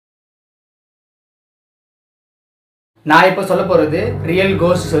நான் இப்போ சொல்ல போகிறது ரியல்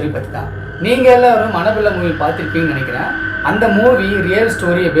கோஸ்ட் ஸ்டோரி பற்றி தான். நீங்கள் எல்லோரும் Annabelle மூவி பார்த்துருப்பீங்கன்னு நினைக்கிறேன். அந்த மூவி ரியல்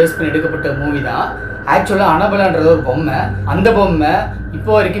ஸ்டோரியை பேஸ் பண்ணி எடுக்கப்பட்ட மூவி தான். ஆக்சுவலாக Annabelleன்றது ஒரு பொம்மை. அந்த பொம்மை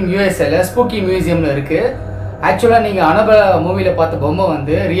இப்போ வரைக்கும் யூஎஸ்ஏல ஸ்பூக்கி மியூசியமில் இருக்குது. ஆக்சுவலாக நீங்கள் Annabelle மூவியில் பார்த்த பொம்மை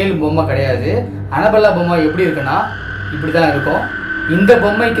வந்து ரியல் பொம்மை கிடையாது. Annabelle பொம்மை எப்படி இருக்குன்னா இப்படி தான் இருக்கும். இந்த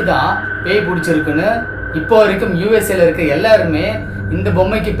பொம்மைக்கு தான் பேய் பிடிச்சிருக்குன்னு இப்போ வரைக்கும் யூஎஸ்ஏல இருக்க எல்லாருமே இந்த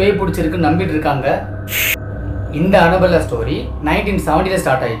பொம்மைக்கு பேய் பிடிச்சிருக்குன்னு நம்பிட்டு இருக்காங்க. இந்த Annabelle ஸ்டோரி 1970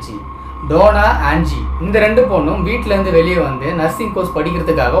 ஸ்டார்ட் ஆயிடுச்சு. டோனா ஆன்ஜி இந்த ரெண்டு பொண்ணும் வீட்டிலேருந்து வெளியே வந்து நர்சிங் கோர்ஸ்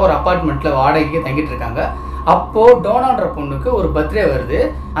படிக்கிறதுக்காக ஒரு அப்பார்ட்மெண்ட்டில் வாடகைக்கு தங்கிட்டு இருக்காங்க. அப்போது டோனான்ற பொண்ணுக்கு ஒரு பர்த்டே வருது.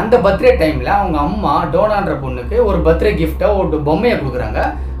 அந்த பர்த்டே டைமில் அவங்க அம்மா டோனான்ற பொண்ணுக்கு ஒரு பர்த்டே கிஃப்டாக ஒரு பொம்மையை கொடுக்குறாங்க.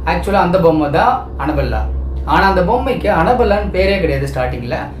 ஆக்சுவலாக அந்த பொம்மை தான் Annabelle. ஆனால் அந்த பொம்மைக்கு Annabelleன்னு பேரே கிடையாது.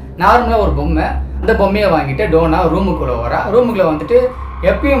 ஸ்டார்டிங்கில் நார்மலாக ஒரு பொம்மை. அந்த பொம்மையை வாங்கிட்டு டோனா ரூமுக்குள்ளே வரா. ரூமுக்குள்ளே வந்துட்டு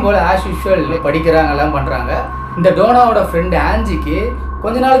எப்பயும் போல் ஆஸ் யூஷுவல் படிக்கிறாங்க, எல்லாம் பண்ணுறாங்க. இந்த டோனாவோட ஃப்ரெண்டு ஆன்ஜிக்கு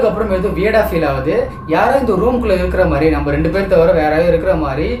கொஞ்ச நாளுக்கு அப்புறம் எதுவும் வியர்டாக ஃபீல் ஆகுது. யாரோ இந்த ரூமுக்குள்ளே இருக்கிற மாதிரி, நம்ம ரெண்டு பேர் தவிர வேற யாரும் இருக்கிற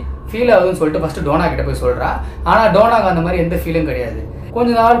மாதிரி ஃபீல் ஆகுதுன்னு சொல்லிட்டு ஃபஸ்ட்டு டோனா கிட்ட போய் சொல்கிறா. ஆனால் டோனாக்கு அந்த மாதிரி எந்த ஃபீலும் கிடையாது.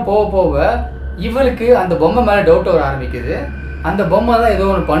 கொஞ்ச நாள் போக போக இவளுக்கு அந்த பொம்மை மேலே டவுட் வர ஆரம்பிக்குது. அந்த பொம்மை தான் ஏதோ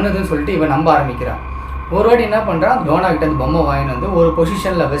ஒன்று பண்ணுதுன்னு சொல்லிட்டு இவன் நம்ப ஆரம்பிக்கிறான். ஒரு வாட்டி என்ன பண்ணுறான், டோனா கிட்ட அந்த பொம்மை வாங்கிட்டு வந்து ஒரு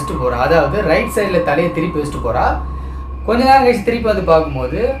பொசிஷனில் வச்சுட்டு போகிறா. அதாவது ரைட் சைடில் தலையை திருப்பி வச்சுட்டு போகிறா. கொஞ்ச நேரம் கழிச்சு திருப்பி வந்து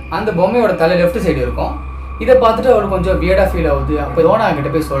பார்க்கும்போது அந்த பொம்மையோட தலை லெஃப்ட் சைடு இருக்கும். இதை பார்த்துட்டு அவளுக்கு கொஞ்சம் வியர்டாக ஃபீல் ஆகுது. அப்போ டோனா கிட்ட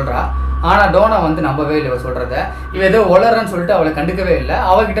போய் சொல்கிறா. ஆனால் டோனா வந்து நம்பவே இல்லை இவள் சொல்கிறத. இவன் ஏதோ வளரன்னு சொல்லிட்டு அவளை கண்டுக்கவே இல்லை.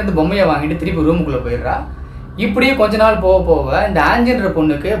 அவகிட்ட இந்த பொம்மையை வாங்கிட்டு திருப்பி ரூமுக்குள்ளே போயிடுறா. இப்படியே கொஞ்ச நாள் போக போக இந்த ஆன்ஜின்ற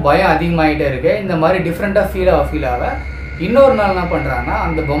பொண்ணுக்கு பயம் அதிகமாகிட்டே இருக்கு. இந்த மாதிரி டிஃப்ரெண்ட்டாக ஃபீல் ஆக இன்னொரு நாள் என்ன பண்ணுறான்னா,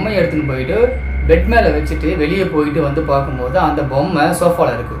 அந்த பொம்மையை எடுத்துன்னு போயிட்டு பெட் மேலே வச்சுட்டு வெளியே போயிட்டு வந்து பார்க்கும்போது அந்த பொம்மை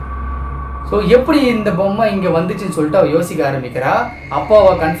சோஃபாவில் இருக்குது. ஸோ எப்படி இந்த பொம்மை இங்கே வந்துச்சுன்னு சொல்லிட்டு அவள் யோசிக்க ஆரம்பிக்கிறா. அப்போ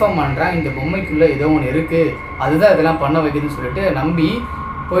அவள் கன்ஃபார்ம் பண்ணுறான், இந்த பொம்மைக்குள்ளே ஏதோ ஒன்று இருக்குது, அதுதான் இதெல்லாம் பண்ண வைக்குதுன்னு சொல்லிட்டு நம்பி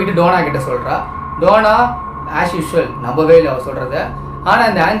போயிட்டு டோனா கிட்ட சொல்கிறா. டோனா ஆஸ் யூஷுவல் நம்பவே இல்லை அவள் சொல்கிறத. ஆனால்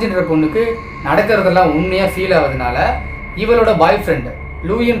இந்த ஆன்ஜின்ற பொண்ணுக்கு நடக்கிறதெல்லாம் உண்மையாக ஃபீல் ஆகுதுனால இவளோட பாய் ஃப்ரெண்டு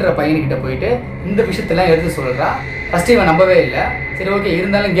லூயின்ற பையன்கிட்ட போயிட்டு இந்த விஷயத்தெல்லாம் எடுத்து சொல்கிறா. ஃபஸ்ட்டு இவன் நம்பவே இல்லை. சரி ஓகே,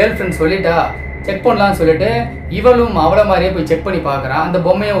 இருந்தாலும் கேர்ள் ஃப்ரெண்ட் சொல்லிட்டா செக் பண்ணலான்னு சொல்லிட்டு இவளும் அவளை மாதிரியே போய் செக் பண்ணி பார்க்குறான். அந்த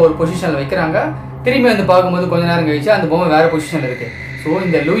பொம்மையை ஒரு பொசிஷனில் வைக்கிறாங்க. திரும்பி வந்து பார்க்கும்போது கொஞ்ச நேரம் கழிச்சு அந்த பொம்மை வேறு பொசிஷனில் இருக்குது. ஸோ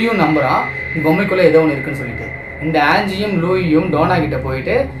இந்த லூயும் நம்புறான் இந்த பொம்மைக்குள்ளே ஏதோ ஒன்று இருக்குன்னு சொல்லிட்டு. இந்த ஆன்ஜியும் லூயும் டோனா கிட்ட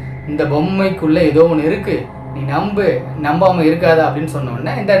போயிட்டு இந்த பொம்மைக்குள்ளே ஏதோ ஒன்று இருக்குது, நீ நம்பாமல் இருக்காதா அப்படின்னு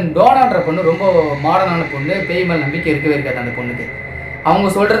சொன்னோடனே இந்த டோனான்ற பொண்ணு ரொம்ப மாடர்னான பொண்ணு, பேய் மேல் நம்பிக்கை இருக்கவே இருக்காது அந்த பொண்ணுக்கு. அவங்க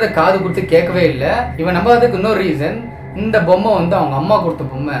சொல்கிறத காது கொடுத்து கேட்கவே இல்லை. இவன் நம்பாததுக்கு இன்னொரு ரீசன், இந்த பொம்மை வந்து அவங்க அம்மா கொடுத்த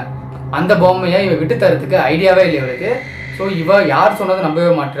பொம்மை. அந்த பொம்மையை இவ விட்டு தரத்துக்கு ஐடியாவே இல்லை இவளுக்கு. ஸோ இவ யார் சொன்னதை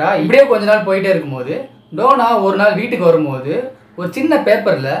நம்பவே மாட்டா. இப்படியே கொஞ்ச நாள் போயிட்டே இருக்கும்போது டோனா ஒரு நாள் வீட்டுக்கு வரும்போது ஒரு சின்ன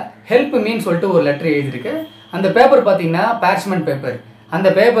பேப்பரில் ஹெல்ப் மீன்னு சொல்லிட்டு ஒரு லெட்டர் எழுதியிருக்கு. அந்த பேப்பர் பார்த்தீங்கன்னா பேர்ச்மெண்ட் பேப்பர். அந்த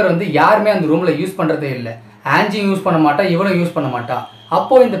பேப்பர் வந்து யாருமே அந்த ரூமில் யூஸ் பண்ணுறதே இல்லை. ஆன்ஜியும் யூஸ் பண்ண மாட்டா, இவனும் யூஸ் பண்ண மாட்டா.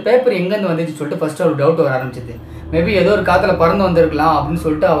 அப்போது இந்த பேப்பர் எங்கேருந்து வந்துச்சு சொல்லிட்டு ஃபஸ்ட்டு அவளுக்கு டவுட் வர ஆரம்பிச்சிது. மேபி ஏதோ ஒரு காற்றுல பறந்து வந்திருக்கலாம் அப்படின்னு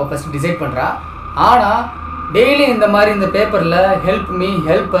சொல்லிட்டு அவள் ஃபஸ்ட்டு டிசைட் பண்ணுறா. ஆனால் டெய்லி இந்த மாதிரி இந்த பேப்பரில் help me,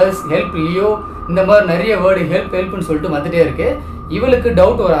 help us, help Leo, இந்த மாதிரி நிறைய வேர்டு ஹெல்ப்னு சொல்லிட்டு வந்துட்டே இருக்குது. இவளுக்கு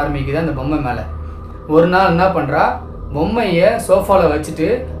டவுட் வர ஆரம்பிக்குது அந்த பொம்மை மேலே. ஒரு நாள் என்ன பண்ணுறா, பொம்மையை சோஃபாவில் வச்சுட்டு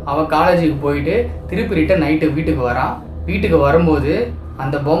அவள் காலேஜுக்கு போயிட்டு திருப்பி ரிட்டன் நைட்டு வீட்டுக்கு வரான். வீட்டுக்கு வரும்போது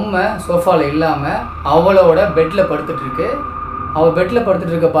அந்த பொம்மை சோஃபாவில் இல்லாமல் அவளோட பெட்டில் படுத்துட்டு இருக்கு. அவள் பெட்டில்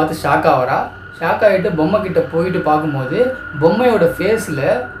படுத்துட்டு இருக்க பார்த்து ஷாக் ஆகிறா. ஷாக் ஆகிட்டு பொம்மை கிட்ட போயிட்டு பார்க்கும்போது பொம்மையோட ஃபேஸில்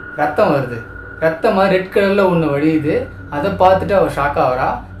ரத்தம் வருது. ரத்தமாக ரெட் கலரில் ஒன்று வழியுது. அதை பார்த்துட்டு அவள் ஷாக் ஆகிறா.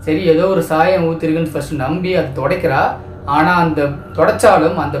 சரி ஏதோ ஒரு சாயம் ஊற்றிருக்குன்னு ஃபஸ்ட்டு நம்பி அதை துடைக்கிறா. ஆனால் அந்த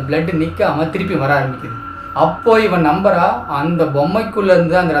துடைச்சாலும் அந்த பிளட்டு நிற்காமல் திருப்பி வர ஆரம்பிக்குது. அப்போ இவன் நம்புறா, அந்த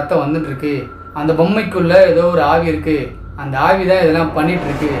பொம்மைக்குள்ளேருந்து அந்த ரத்தம் வந்துட்டுருக்கு, அந்த பொம்மைக்குள்ளே ஏதோ ஒரு ஆவி இருக்குது, அந்த ஆவி தான் இதெல்லாம்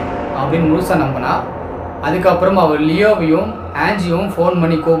பண்ணிகிட்ருக்கு அப்படின்னு முழுசாக நம்பினா. அதுக்கப்புறம் அவள் லியோவையும் ஆன்ஜியும் ஃபோன்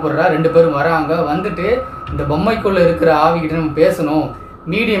பண்ணி கூப்பிட்றா. ரெண்டு பேரும் வராங்க. வந்துட்டு இந்த பொம்மைக்குள்ளே இருக்கிற ஆவிக்கிட்ட நம்ம பேசணும்,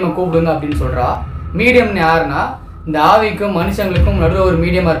 மீடியமை கூப்பிடுங்க அப்படின்னு சொல்கிறா. மீடியம்னு யாருன்னா, இந்த ஆவிக்கும் மனுஷங்களுக்கும் நடுவில் ஒரு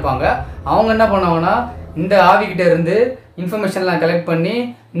மீடியமாக இருப்பாங்க. அவங்க என்ன பண்ணுவாங்கன்னா, இந்த ஆவிக்கிட்ட இருந்து இன்ஃபர்மேஷன்லாம் கலெக்ட் பண்ணி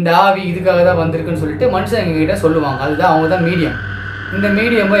இந்த ஆவி இதுக்காக தான் வந்திருக்குன்னு சொல்லிட்டு மனுஷங்கக்கிட்ட சொல்லுவாங்க. அதுதான் அவங்க தான் மீடியம். இந்த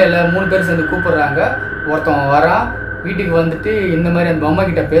மீடியமை எல்லாம் 3 பேர் சேர்ந்து கூப்பிட்றாங்க. ஒருத்தவன் வரான். வீட்டுக்கு வந்துட்டு இந்த மாதிரி அந்த பொம்மை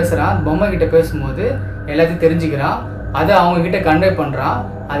கிட்ட பேசுகிறான். அந்த பொம்மை கிட்ட பேசும்போது எல்லாத்தையும் தெரிஞ்சுக்கிறான். அதை அவங்கக்கிட்ட கன்வே பண்ணுறான்.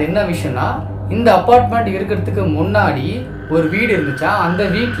 அது என்ன விஷயம்னா, இந்த அப்பார்ட்மெண்ட் இருக்கிறதுக்கு முன்னாடி ஒரு வீடு இருந்துச்சா. அந்த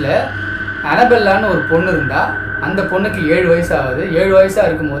வீட்டில் Annabelleன்னு ஒரு பொண்ணு இருந்தா. அந்த பொண்ணுக்கு 7 வயசு ஆகுது. 7 வயசாக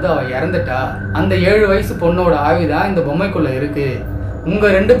இருக்கும்போது அவள் இறந்துட்டா. அந்த 7 வயசு பொண்ணோட ஆவி தான் இந்த பொம்மைக்குள்ளே இருக்குது.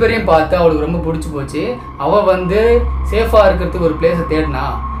 உங்கள் 2 பேரையும் பார்த்து அவளுக்கு ரொம்ப பிடிச்சி போச்சு. அவள் வந்து சேஃபாக இருக்கிறதுக்கு ஒரு பிளேஸை தேடினா.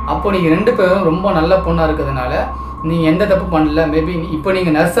 அப்போ நீங்கள் 2 பேரும் ரொம்ப நல்ல பொண்ணாக இருக்கிறதுனால நீங்கள் எந்த தப்பு பண்ணல. மேபி இப்போ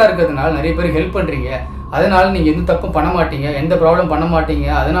நீங்கள் நர்ஸாக இருக்கிறதுனால நிறைய பேர் ஹெல்ப் பண்ணுறீங்க, அதனால நீங்கள் எந்த தப்பும் பண்ண மாட்டீங்க, எந்த ப்ராப்ளம் பண்ண மாட்டீங்க.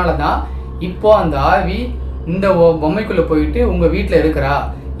 அதனால தான் இப்போது அந்த ஆவி இந்த பொம்மைக்குள்ளே போயிட்டு உங்கள் வீட்டில் இருக்கிறா.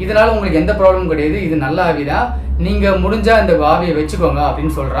 இதனால் உங்களுக்கு எந்த ப்ராப்ளமும் கிடையாது, இது நல்ல ஆவி தான், நீங்கள் முடிஞ்சால் இந்த ஆவியை வச்சுக்கோங்க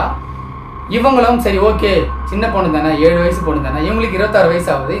அப்படின்னு சொல்கிறா. இவங்களும் சரி ஓகே, சின்ன பொண்ணு தானே, 7 வயசு பொண்ணு தானே, இவங்களுக்கு 26 வயசு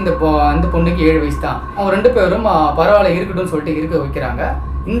ஆகுது, அந்த பொண்ணுக்கு 7 வயசு தான். அவங்க 2 பேரும் பரவாயில்ல இருக்கட்டும்னு சொல்லிட்டு இருக்க வைக்கிறாங்க.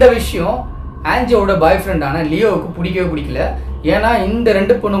 இந்த விஷயம் ஆன்ஜியோட பாய் ஃப்ரெண்டான லியோவுக்கு பிடிக்கவே பிடிக்கல. ஏன்னா இந்த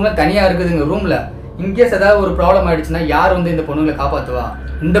 2 பொண்ணுங்களும் தனியாக இருக்குதுங்க ரூமில். இன்கேஸ் ஏதாவது ஒரு ப்ராப்ளம் ஆகிடுச்சுன்னா யார் வந்து இந்த பொண்ணுங்களை காப்பாற்றுவா?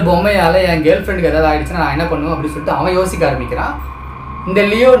 இந்த பொம்மையால் என் கேர்ள் ஃப்ரெண்டுக்கு ஏதாவது ஆகிடுச்சுன்னா நான் என்ன பண்ணுவேன் அப்படின்னு சொல்லிட்டு அவன் யோசிக்க ஆரம்பிக்கிறான். இந்த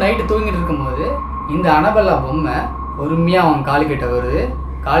லியோ நைட்டு தூங்கிட்டு இருக்கும்போது இந்த அனபெல்லா பொம்மை பொறுமையாக அவன் காலுக்கிட்ட வருது.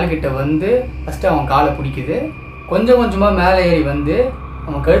 காலுக்கிட்ட வந்து ஃபஸ்ட்டு அவன் காலை பிடிக்குது, கொஞ்சம் கொஞ்சமாக மேலே ஏறி வந்து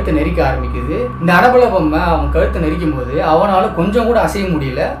அவன் கழுத்தை நெரிக்க ஆரம்பிக்குது. இந்த அனபெல்லா பொம்மை அவன் கழுத்தை நெரிக்கும் போது அவனால் கொஞ்சம் கூட அசைய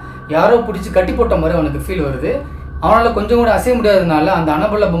முடியல. யாரோ பிடிச்சி கட்டி போட்ட மாதிரி அவனுக்கு ஃபீல் வருது. அவனால் கொஞ்சம் கூட அசைய முடியாததுனால அந்த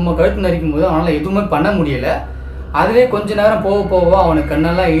அனபெல்லா பொம்மை கழுத்து நெரிக்கும் போது அவனால் எதுவுமே பண்ண முடியலை. அதுவே கொஞ்ச நேரம் போக போக அவனுக்கு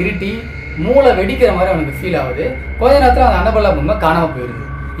கண்ணெல்லாம் இருட்டி மூளை வெடிக்கிற மாதிரி அவனுக்கு ஃபீல் ஆகுது. கொஞ்ச நேரத்தில் அந்த அனபெல்லா பொம்மை காணாமல் போயிடுது.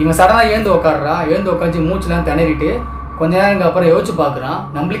 இவன் சடனாக எழுந்து உட்காடுறான். எழுந்து உட்காந்து மூச்சுலாம் திணறிட்டு கொஞ்ச நேரம் அப்புறம் யோசிச்சு பார்க்குறான்,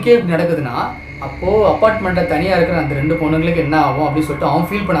 நம்மளுக்கே இப்படி நடக்குதுன்னா அப்போது அப்பார்ட்மெண்ட்டை தனியாக இருக்கிற அந்த 2 பொண்ணுங்களுக்கு என்ன ஆகும் அப்படின்னு சொல்லிட்டு அவன்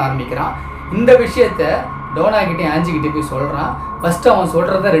ஃபீல் பண்ண ஆரம்பிக்கிறான். இந்த விஷயத்த டோனா கிட்டே ஆன்ஜிக்கிட்டே போய் சொல்கிறான். ஃபஸ்ட்டு அவன்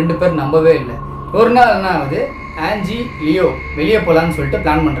சொல்கிறத 2 பேர் நம்பவே இல்லை. ஒரு நாள் என்ன ஆகுது, ஆன்ஜி லியோ வெளியே போகலான்னு சொல்லிட்டு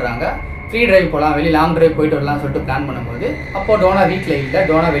பிளான் பண்ணுறாங்க. ஃப்ரீ ட்ரைவ் போகலாம், வெளியே லாங் ட்ரைவ் போயிட்டு வரலாம்னு சொல்லிட்டு பிளான் பண்ணும்போது அப்போது டோனா வீட்டில் இல்லை,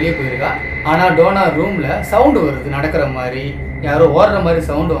 டோனா வெளியே போயிருக்கா. ஆனால் டோனா ரூமில் சவுண்டு வருது, நடக்கிற மாதிரி யாரோ ஓடுற மாதிரி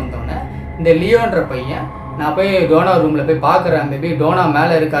சவுண்டு வந்தோடனே இந்த லியோன்ற பையன் நான் போய் டோனா ரூமில் போய் பார்க்குறேன், மேபி டோனா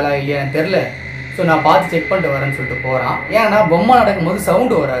மேலே இருக்காளா இல்லையான்னு தெரில, ஸோ நான் பார்த்து செக் பண்ணிட்டு வரேன்னு சொல்லிட்டு போகிறான். ஏன்னா பொம்மை நடக்கும்போது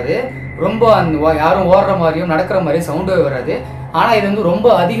சவுண்டு வராது, ரொம்ப அந்த யாரும் ஓடுற மாதிரியும் நடக்கிற மாதிரியும் சவுண்டே வராது. ஆனால் இது வந்து ரொம்ப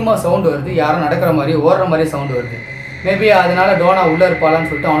அதிகமாக சவுண்டு வருது, யாரும் நடக்கிற மாதிரியும் ஓடுற மாதிரியும் சவுண்டு வருது. மேபி அதனால டோனா உள்ளே இருப்பாளான்னு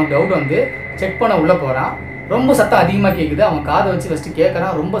சொல்லிட்டு அவனுக்கு டவுட் வந்து செக் பண்ண உள்ளே போகிறான். ரொம்ப சத்தம் அதிகமாக கேட்குது. அவன் காதை வச்சு ஃபஸ்ட்டு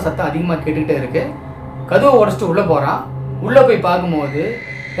கேட்குறான், ரொம்ப சத்தம் அதிகமாக கேட்டுக்கிட்டே இருக்குது. கதவை உடச்சிட்டு உள்ளே போகிறான். உள்ளே போய் பார்க்கும்போது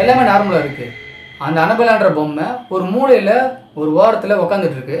எல்லாமே நார்மலாக இருக்குது. அந்த அனபெல்லான்ற பொம்மை ஒரு மூலையில் ஒரு வாரத்தில்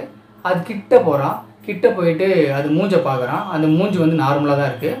உக்காந்துட்ருக்கு. அது கிட்ட போகிறான். கிட்ட போயிட்டு அது மூஞ்சை பார்க்குறான். அந்த மூஞ்சி வந்து நார்மலாக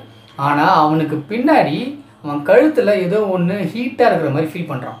தான் இருக்குது. ஆனால் அவனுக்கு பின்னாடி அவன் கழுத்தில் ஏதோ ஒன்று ஹீட்டாக இருக்கிற மாதிரி ஃபீல்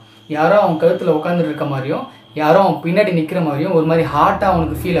பண்ணுறான். யாரோ அவன் கழுத்தில் உட்காந்துட்டு இருக்க மாதிரியும் யாரோ அவன் பின்னாடி நிற்கிற மாதிரியும் ஒரு மாதிரி ஹாட்டாக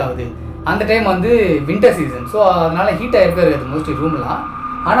அவனுக்கு ஃபீல் ஆகுது. அந்த டைம் வந்து வின்டர் சீசன், ஸோ அதனால் ஹீட்டாக இருக்காது மோஸ்ட்லி ரூம்லாம்.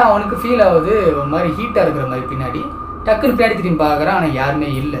 ஆனால் அவனுக்கு ஃபீல் ஆகுது ஒரு மாதிரி ஹீட்டாக இருக்கிற மாதிரி பின்னாடி. டக்குன்னு பின்னாடி திரும்பி பார்க்குறான், ஆனால் யாருமே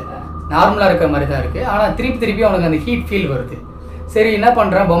இல்லை, நார்மலாக இருக்கிற மாதிரி தான் இருக்குது. ஆனால் திருப்பி அவனுக்கு அந்த ஹீட் ஃபீல் வருது. சரி என்ன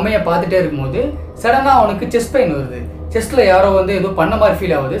பண்ணுறான், பொம்மையை பார்த்துட்டே இருக்கும்போது சடனாக அவனுக்கு செஸ்ட் பெயின் வருது. செஸ்ட்டில் யாரோ வந்து ஏதோ பண்ண மாதிரி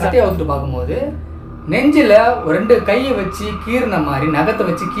ஃபீல் ஆகுது. சட்டையை அவுத்துட்டு பார்க்கும்போது நெஞ்சில் 2 கையை வச்சு கீறின மாதிரி, நகத்தை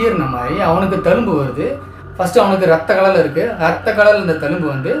வச்சு கீறின மாதிரி அவனுக்கு தழும்பு வருது. ஃபஸ்ட்டு அவனுக்கு ரத்த கலரில் இருக்குது. ரத்த கலரில் இந்த தழும்பு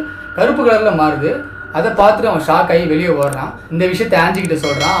வந்து கருப்பு கலரில் மாறுது. அதை பார்த்துட்டு அவன் ஷாக் ஆகி வெளியே ஓடுறான். இந்த விஷயத்தை ஆன்ஜிக்கிட்ட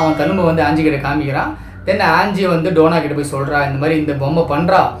சொல்கிறான். அவன் தழும்பை வந்து ஆன்ஜிக்கிட்ட காமிக்கிறான். தென் ஆன்ஜி வந்து டோனா கிட்ட போய் சொல்கிறா, இந்த மாதிரி இந்த பொம்மை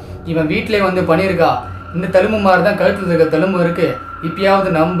பண்ணுறா, இவன் வீட்டிலே வந்து பண்ணியிருக்கா, இந்த தழும்பு மாதிரி தான் கழுத்தில் இருக்க தழும்பு இருக்குது, இப்பயாவது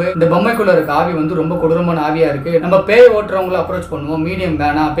நம்ப, இந்த பொம்மைக்குள்ளே இருக்க ஆவி வந்து ரொம்ப கொடூரமான ஆவியாக இருக்குது, நம்ம பேய் ஓட்டுறவங்கள அப்ரோச் பண்ணுவோம், மீடியம்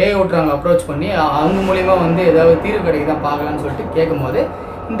வேணாம், பேய் ஓட்டுறவங்களை அப்ரோச் பண்ணி அவங்க மூலிமா வந்து ஏதாவது தீர்வு கிடைக்குதான் பார்க்கலான்னு சொல்லிட்டு கேட்கும்போது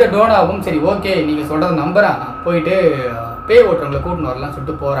இந்த டோனாவும் சரி ஓகே நீங்கள் சொல்கிறத நம்புகிறான், போயிட்டு பேய் ஓட்டுறவங்களை கூட்டின்னு வரலான்னு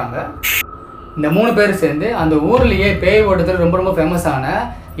சொல்லிட்டு போகிறாங்க. இந்த 3 பேர் சேர்ந்து அந்த ஊர்லேயே பேய் ஓட்டுறதுல ரொம்ப ரொம்ப ஃபேமஸான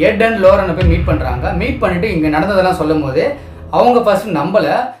எட் அண்ட் லோரனை போய் மீட் பண்ணுறாங்க. மீட் பண்ணிவிட்டு இங்கே நடந்ததெல்லாம் சொல்லும் போது அவங்க ஃபஸ்ட்டு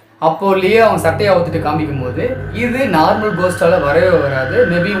நம்பலை. அப்போலேயே அவன் சட்டையை அவுத்துட்டு காமிக்கும் போது இது நார்மல் கோஸ்ட்டால் வரவே வராது,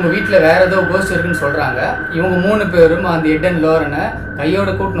 மேபி இவங்க வீட்டில் வேறு ஏதோ கோஸ்ட் இருக்குன்னு சொல்கிறாங்க. இவங்க 3 பேரும் அந்த எட் அண்ட் லோரனை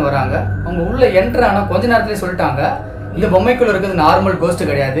கையோடு கூட்டின்னு வராங்க. அவங்க உள்ளே என்ட்ரு ஆனால் கொஞ்ச நேரத்துலேயே சொல்லிட்டாங்க, இந்த பொம்மைக்குள்ளே இருக்கிறது நார்மல் கோஸ்ட்டு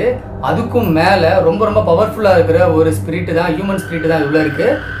கிடையாது, அதுக்கும் மேலே ரொம்ப ரொம்ப பவர்ஃபுல்லாக இருக்கிற ஒரு ஸ்பிரிட்டு தான், ஹியூமன் ஸ்பிரிட்டு தான் இவ்வளோ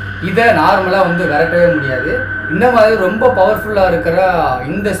இருக்குது, இதை நார்மலாக வந்து விரட்டவே முடியாது. இந்த மாதிரி ரொம்ப பவர்ஃபுல்லாக இருக்கிற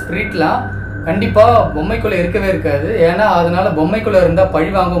இந்த ஸ்பிரிட்லாம் கண்டிப்பாக பொம்மைக்குள்ளே இருக்கவே இருக்காது. ஏன்னா அதனால் பொம்மைக்குள்ளே இருந்தால் பழி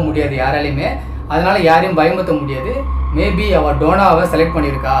வாங்க முடியாது யாராலையுமே, அதனால் யாரையும் பயமுறுத்த முடியாது. மேபி அவள் டோனாவை செலக்ட்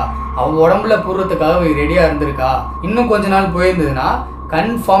பண்ணியிருக்கா, அவள் உடம்புல பூர்றதுக்காக ரெடியாக இருந்திருக்கா. இன்னும் கொஞ்ச நாள் போயிருந்ததுன்னா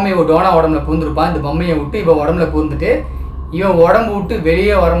கன்ஃபார்ம் இவன் டோனா உடம்புல பூந்துருப்பான். இந்த பொம்மையை விட்டு இவன் உடம்புல பூந்துட்டு இவன் உடம்பு விட்டு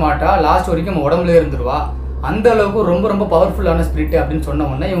வெளியே வரமாட்டா, லாஸ்ட் வரைக்கும் இவன் உடம்புல இருந்துருவா. அந்த அளவுக்கு ரொம்ப ரொம்ப பவர்ஃபுல்லான ஸ்பிரிட் அப்படின்னு சொன்ன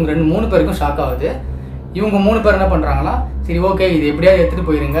உடனே இவங்க 3 பேருக்கும் ஷாக் ஆகுது. இவங்க 3 பேர் என்ன பண்ணுறாங்களா, சரி ஓகே இது எப்படியாவது எடுத்துகிட்டு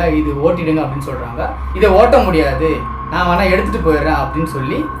போயிருங்க, இது ஓட்டிடுங்க அப்படின்னு சொல்கிறாங்க. இதை ஓட்ட முடியாது, நான் வேணால் எடுத்துகிட்டு போயிடுறேன் அப்படின்னு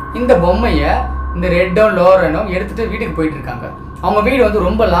சொல்லி இந்த பொம்மையை இந்த ரெட்டும் லோரனும் எடுத்துகிட்டு வீட்டுக்கு போயிட்டு இருக்காங்க. அவங்க வீடு வந்து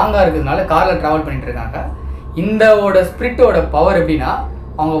ரொம்ப லாங்காக இருக்கிறதுனால காரில் ட்ராவல் பண்ணிட்டு இருக்காங்க. இந்தோட ஸ்பிரிட்டோட பவர் எப்படின்னா,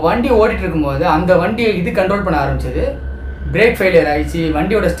 அவங்க வண்டி ஓட்டிகிட்டு இருக்கும்போது அந்த வண்டியை இது கண்ட்ரோல் பண்ண ஆரம்பிச்சது. பிரேக் ஃபெயிலியர் ஆயிடுச்சு,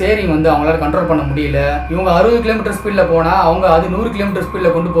 வண்டியோட ஸ்டேரிங் வந்து அவங்களால கண்ட்ரோல் பண்ண முடியல. இவங்க 60 கிலோமீட்டர் ஸ்பீடில் போனால் அவங்க அது 100 கிலோமீட்டர்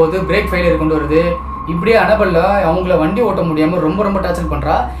ஸ்பீடில் கொண்டு போகுது, பிரேக் ஃபெயிலியர் கொண்டு வருது. இப்படியே அனபெல்ல அவங்கள வண்டி ஓட்ட முடியாமல் ரொம்ப ரொம்ப டார்ச்சர்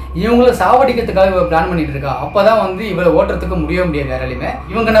பண்ணுறா. இவங்கள சாவடிக்கிறதுக்காக இவ பிளான் பண்ணிட்டு இருக்கா. அப்போ தான் வந்து இவளை ஓட்டுறதுக்கு முடியாது யாராலையுமே.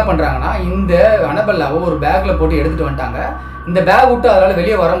 இவங்க என்ன பண்ணுறாங்கன்னா, இந்த அனபெல்லாவை ஒரு பேக்கில் போட்டு எடுத்துகிட்டு வந்துட்டாங்க. இந்த பேக் விட்டு அதனால்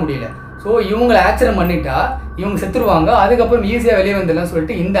வெளியே வர முடியல. ஸோ இவங்களை ஆக்சிடென்ட் பண்ணிட்டா இவங்க செத்துருவாங்க, அதுக்கப்புறம் ஈஸியாக வெளியே வந்துடலாம்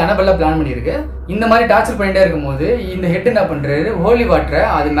சொல்லிட்டு இந்த அனபெல்லா பிளான் பண்ணியிருக்கு. இந்த மாதிரி டார்ச்சர் பண்ணிட்டே இருக்கும்போது இந்த ஹெட் என்ன பண்ணுறாரு, ஹோலி வாட்டரை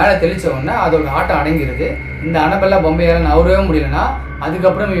அது மேலே தெளிச்ச உடனே அதோட ஆட்டம் அடங்கிடுது. இந்த அனபெல்லா பொம்மையால் நவரவே முடியலன்னா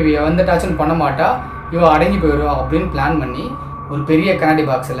அதுக்கப்புறம் இவ எந்த டார்ச்சரும் பண்ண மாட்டா, இவ அடங்கி போயிடும் அப்படின்னு பிளான் பண்ணி ஒரு பெரிய கண்ணாடி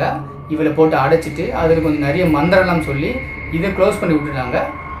பாக்ஸில் இவளை போட்டு அடைச்சிட்டு அதில் கொஞ்சம் நிறைய மந்திரம்லாம் சொல்லி இதை க்ளோஸ் பண்ணி விட்டுட்டாங்க.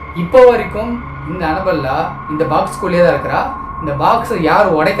 இப்போ வரைக்கும் இந்த அனபெல்லா இந்த பாக்ஸ்குள்ளேயே தான் இருக்கிறா. இந்த பாக்ஸை யார்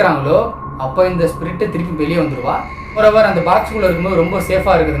உடைக்கிறாங்களோ அப்போ இந்த ஸ்பிரிட்டை திருப்பி வெளியே வந்துடுவா. ஒருவர் அந்த பாக்ஸுக்குள்ளே இருக்கும்போது ரொம்ப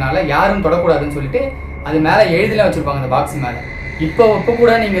சேஃபாக இருக்கிறதுனால யாரும் தொடக்கூடாதுன்னு சொல்லிட்டு அது மேலே எழுதிலாம் வச்சுருப்பாங்க அந்த பாக்ஸ் மேலே. இப்போ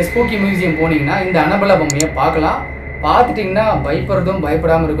கூட நீங்கள் ஸ்பூக்கி மியூசியம் போனீங்கன்னா இந்த அனபெல்லா பொம்மையை பார்க்கலாம். பார்த்துட்டிங்கன்னா பயப்படுறதும்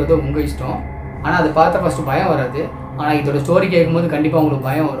பயப்படாமல் இருக்கிறதும் உங்கள் இஷ்டம். ஆனால் அதை பார்த்தா ஃபஸ்ட்டு பயம் வராது. ஆனால் இதோட ஸ்டோரி கேட்கும்போது கண்டிப்பாக உங்களுக்கு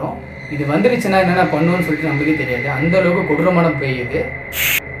பயம் வரும். இது வந்துருச்சுன்னா என்னென்ன பண்ணுன்னு சொல்லிட்டு நம்மளுக்கே தெரியாது. அந்தளவுக்கு கொடூரமான பேய் இது.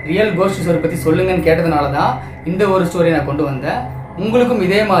 ரியல் கோஸ்ட் ஸ்டோரி பற்றி சொல்லுங்கன்னு கேட்டதுனால தான் இந்த ஒரு ஸ்டோரி நான் கொண்டு வந்தேன். உங்களுக்கும்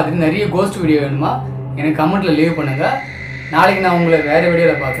இதே மாதிரி நிறைய கோஸ்ட் வீடியோ வேணுமா எனக்கு கமெண்ட்டில் லீவ் பண்ணுங்கள். நாளைக்கு நான் உங்களை வேறு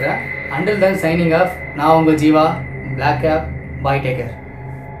வீடியோவில் பார்க்குறேன். Until then signing off. நான் உங்கள் ஜீவா, பிளாக் கேப். பாய், டேக் கேர்.